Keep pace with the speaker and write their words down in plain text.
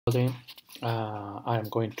I am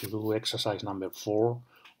going to do exercise number 4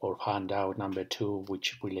 or handout number 2,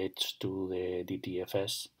 which relates to the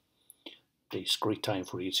DTFS, the discrete time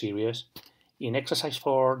Fourier series. In exercise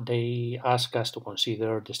 4, they ask us to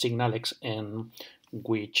consider the signal xn,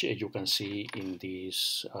 which you can see in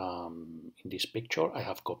this picture. I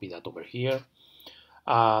have copied that over here.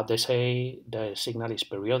 They say the signal is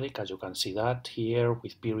periodic, as you can see that here,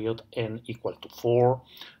 with period n equal to 4.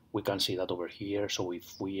 We can see that over here. So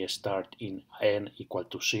if we start in n equal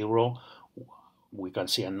to 0, we can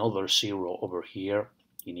see another 0 over here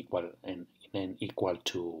in n equal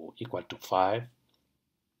to 5.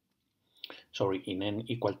 Sorry, in n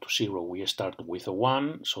equal to 0, we start with a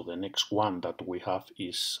 1. So the next one that we have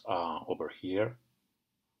is over here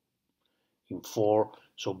in 4.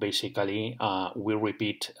 So basically, we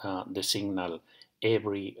repeat the signal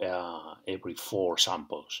every 4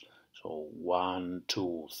 samples. So 1,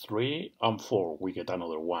 2, 3, and 4, we get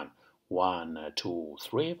another 1. 1, 2,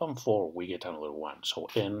 3, and 4, we get another 1. So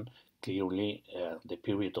n, clearly, the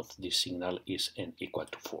period of this signal is n equal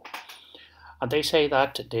to 4. And they say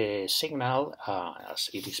that the signal, as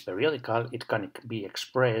it is periodical, it can be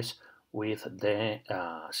expressed with the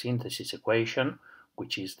synthesis equation,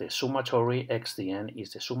 which is the summatory xdn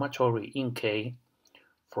is the summatory in k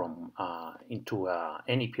from into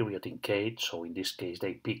any period in k. So in this case,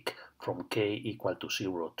 they pick from k equal to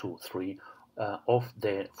 0 to 3 of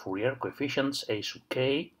the Fourier coefficients a sub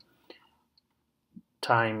k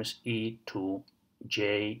times e to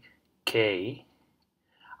j k,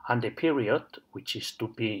 and the period, which is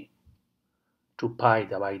 2 pi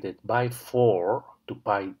divided by 4, 2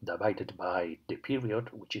 pi divided by the period,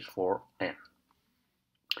 which is 4n.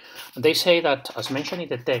 They say that, as mentioned in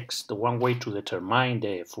the text, the one way to determine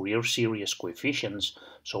the Fourier series coefficients,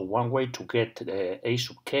 so one way to get the a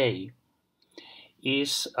sub k,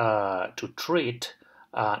 is to treat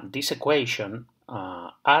this equation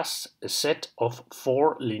as a set of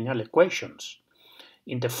 4 linear equations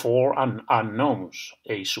in the 4 unknowns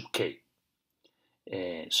a sub k.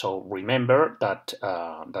 So remember that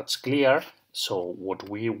that's clear. So what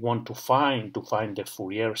we want to find the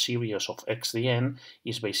Fourier series of xdn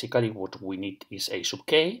is basically what we need is a sub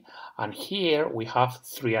k, and here we have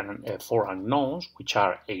 4 unknowns, which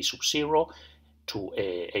are a sub 0 to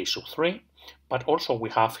a sub 3, but also we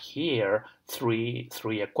have here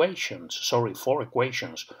 4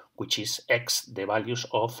 equations, which is x, the values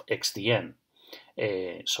of xdn.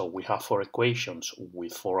 So we have 4 equations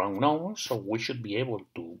with 4 unknowns, so we should be able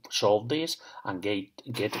to solve this and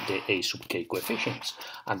get the a sub k coefficients.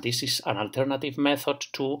 And this is an alternative method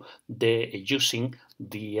to using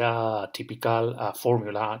the typical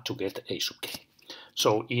formula to get a sub k.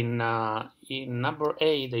 So in number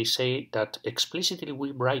A, they say that explicitly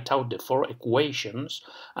we write out the 4 equations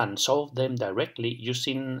and solve them directly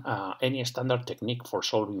using any standard technique for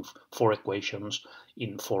solving 4 equations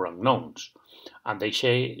in 4 unknowns. And they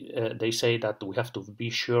say that we have to be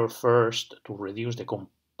sure first to reduce the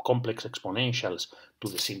complex exponentials to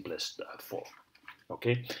the simplest form.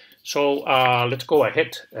 Okay, so let's go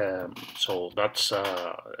ahead. So that's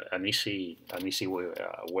an easy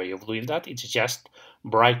way of doing that. It's just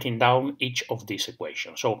writing down each of these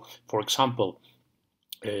equations. So, for example,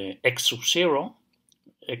 x sub 0,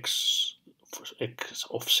 x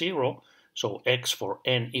of 0, so x for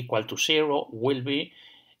n equal to 0 will be,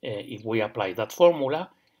 if we apply that formula,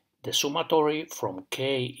 the summatory from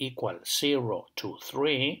k equals 0 to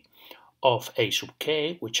 3 of a sub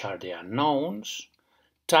k, which are the unknowns,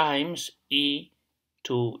 times e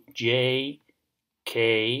to j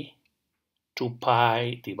k 2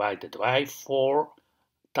 pi divided by 4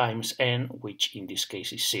 times n, which in this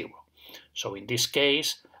case is 0. So in this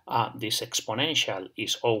case, this exponential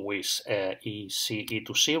is always e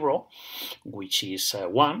to 0, which is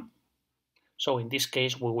 1. So in this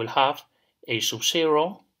case, we will have a sub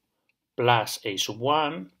 0 plus a sub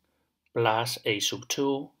 1 plus a sub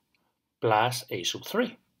 2 plus a sub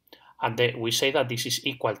 3. And then we say that this is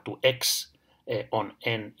equal to x on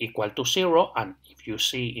n equal to 0. And if you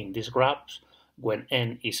see in these graphs, when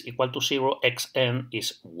n is equal to 0, xn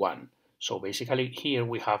is 1. So basically here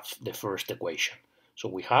we have the first equation. So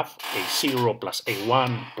we have a 0 plus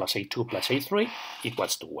a1 plus a2 plus a3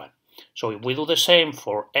 equals to 1. So if we do the same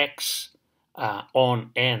for x on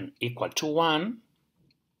n equal to 1,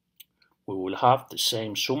 we will have the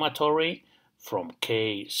same summatory from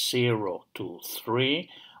k0 to 3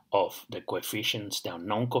 of the coefficients, the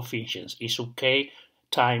unknown coefficients, e sub k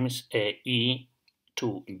times e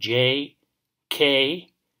to j k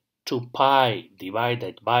 2 pi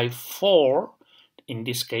divided by 4, in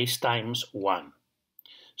this case times 1.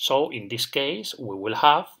 So in this case we will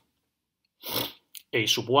have a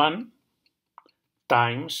sub 1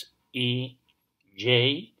 times e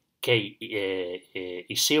j k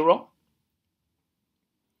is 0,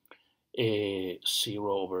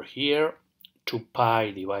 0 over here, 2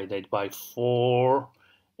 pi divided by 4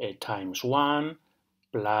 times 1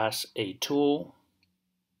 plus a2,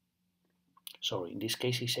 sorry, in this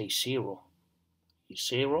case is a0, is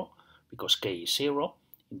 0 because k is 0.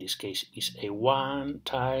 In this case is a1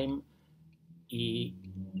 time e,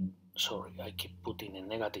 sorry, I keep putting a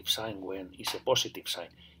negative sign when it's a positive sign,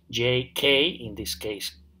 jk, in this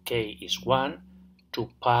case k is 1, 2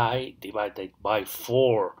 pi divided by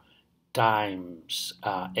 4 times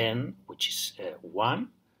n, which is 1,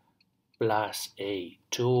 plus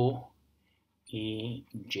a2 e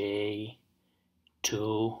j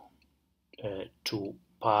 2 2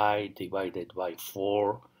 pi divided by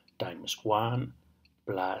 4 times 1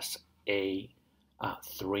 plus a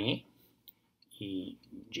 3 e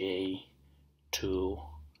j 2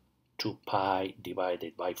 pi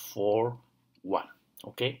divided by 4 1.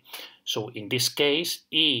 Okay, so in this case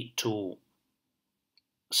e to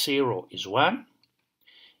 0 is 1.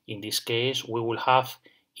 In this case we will have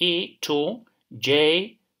e to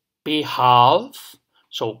j p half.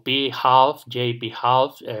 So p half, j p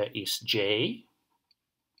half is j.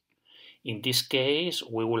 In this case,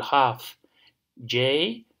 we will have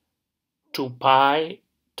j 2 pi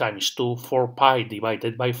times 2, 4 pi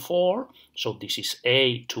divided by 4. So this is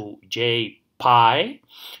a to j pi.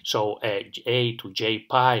 So a to j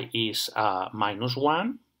pi is minus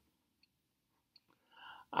 1.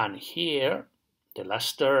 And here, the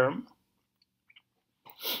last term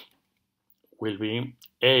will be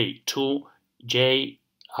a to j,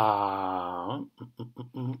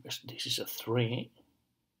 this is a 3.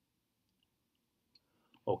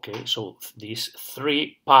 Okay, so this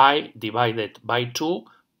 3 pi divided by 2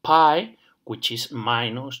 pi, which is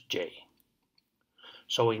minus j.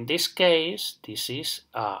 So in this case, this is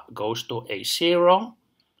goes to a0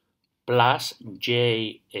 plus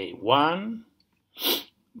j a1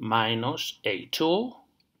 minus a2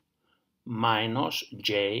 minus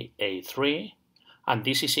j a3, and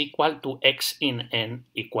this is equal to x in n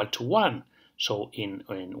equal to 1. So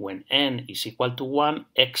when n is equal to 1,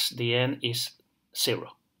 x dn is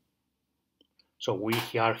 0. So we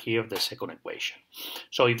are here the second equation.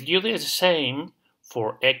 So if you do the same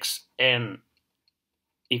for xn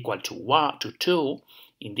equal to 1 to 2,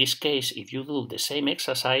 in this case, if you do the same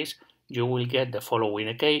exercise, you will get the following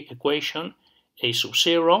equation: a sub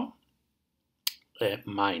 0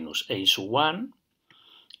 minus a sub 1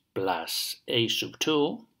 plus a sub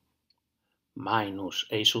 2 minus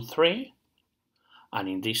a sub 3, and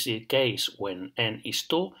in this case, when n is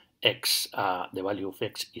 2, x, the value of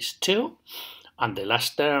x is 2, and the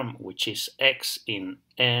last term, which is x in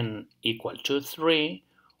n equal to 3,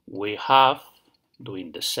 we have,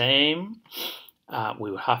 doing the same,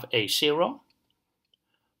 we will have a0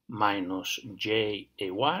 minus j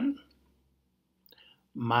a1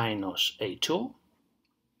 minus a2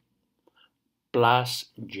 plus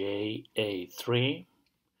j a3,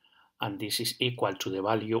 and this is equal to the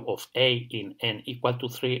value of a in n equal to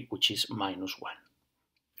 3, which is minus 1.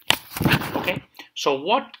 Okay, so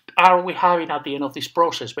what are we having at the end of this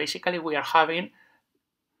process? Basically, we are having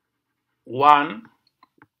 1,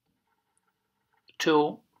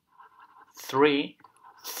 2, 3,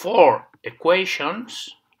 4 equations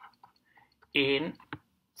in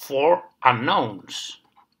 4 unknowns,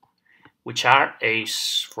 which are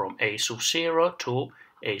from a sub 0 to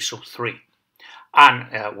a sub 3.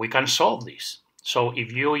 And we can solve this. So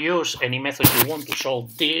if you use any method you want to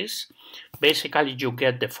solve this, basically you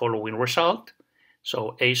get the following result.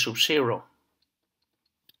 So a sub 0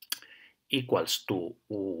 equals to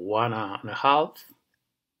 1.5,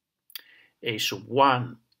 a sub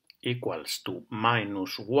 1 equals to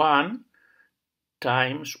minus 1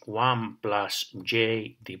 times 1 plus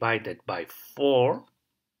j divided by 4,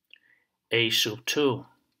 a sub 2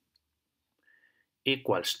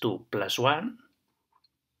 equals to plus 1,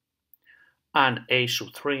 and a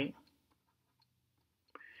sub 3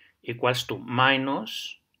 equals to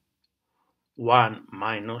minus 1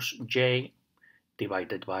 minus j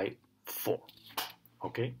divided by 4.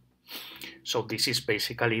 Okay, so this is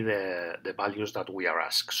basically the values that we are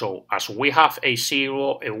asked. So as we have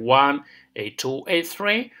a0, a1, a2,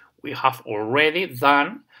 a3, we have already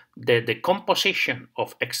done the decomposition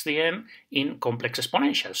of xdn in complex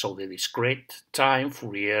exponentials, so the discrete time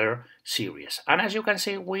Fourier series. And as you can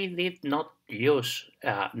see, we did not use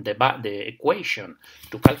the equation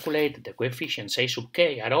to calculate the coefficients a sub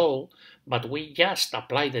k at all, but we just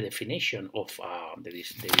applied the definition of the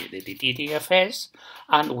DTFS,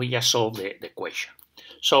 and we just solved the equation.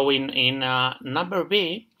 So in number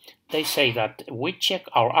B, they say that we check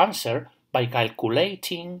our answer by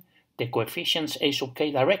calculating the coefficients a sub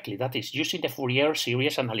k directly, that is, using the Fourier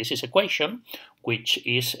series analysis equation, which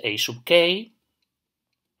is a sub k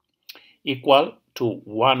equal to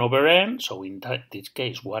 1 over n, so in this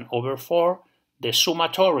case 1 over 4, the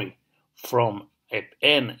summatory from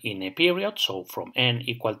n in a period, so from n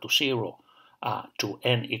equal to 0 to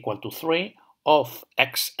n equal to 3, of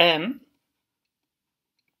xn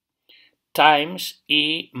times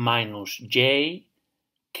e minus j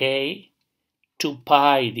k 2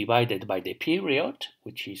 pi divided by the period,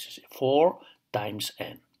 which is 4 times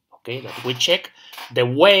n. Okay, that we check the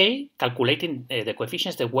way, calculating the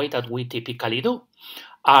coefficients, the way that we typically do.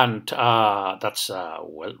 And that's,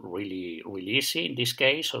 well, really easy in this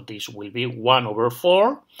case. So this will be 1 over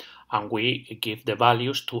 4, and we give the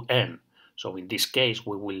values to n. So in this case,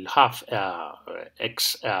 we will have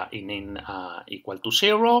x in n equal to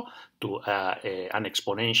 0, to an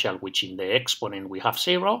exponential, which in the exponent we have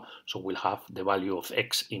 0. So we'll have the value of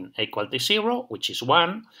x in equal to 0, which is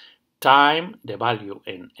 1, times the value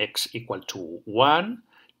in x equal to 1,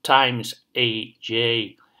 times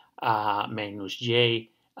aj minus j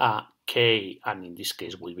k, and in this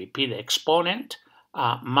case will be p, the exponent,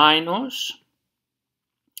 minus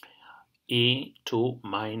e2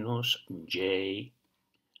 minus j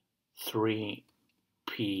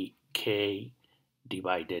 3pk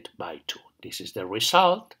divided by 2. This is the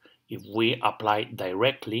result if we apply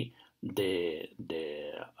directly the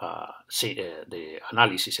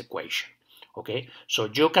analysis equation. Okay, so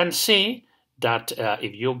you can see that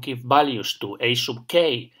if you give values to a sub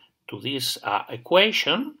k to this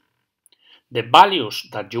equation, the values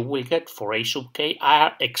that you will get for a sub k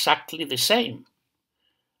are exactly the same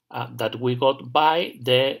that we got by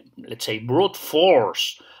the, let's say, brute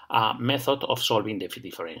force method of solving the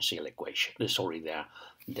differential equation. Sorry,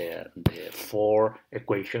 the 4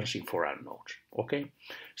 equations in 4 unknowns. Okay,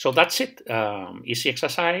 so that's it. Easy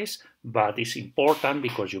exercise, but it's important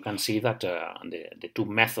because you can see that the 2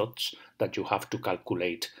 methods that you have to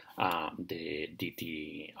calculate the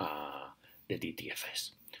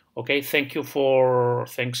DTFS. Okay,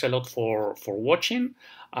 thanks a lot for watching,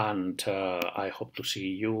 and I hope to see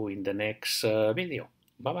you in the next video.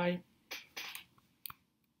 Bye bye.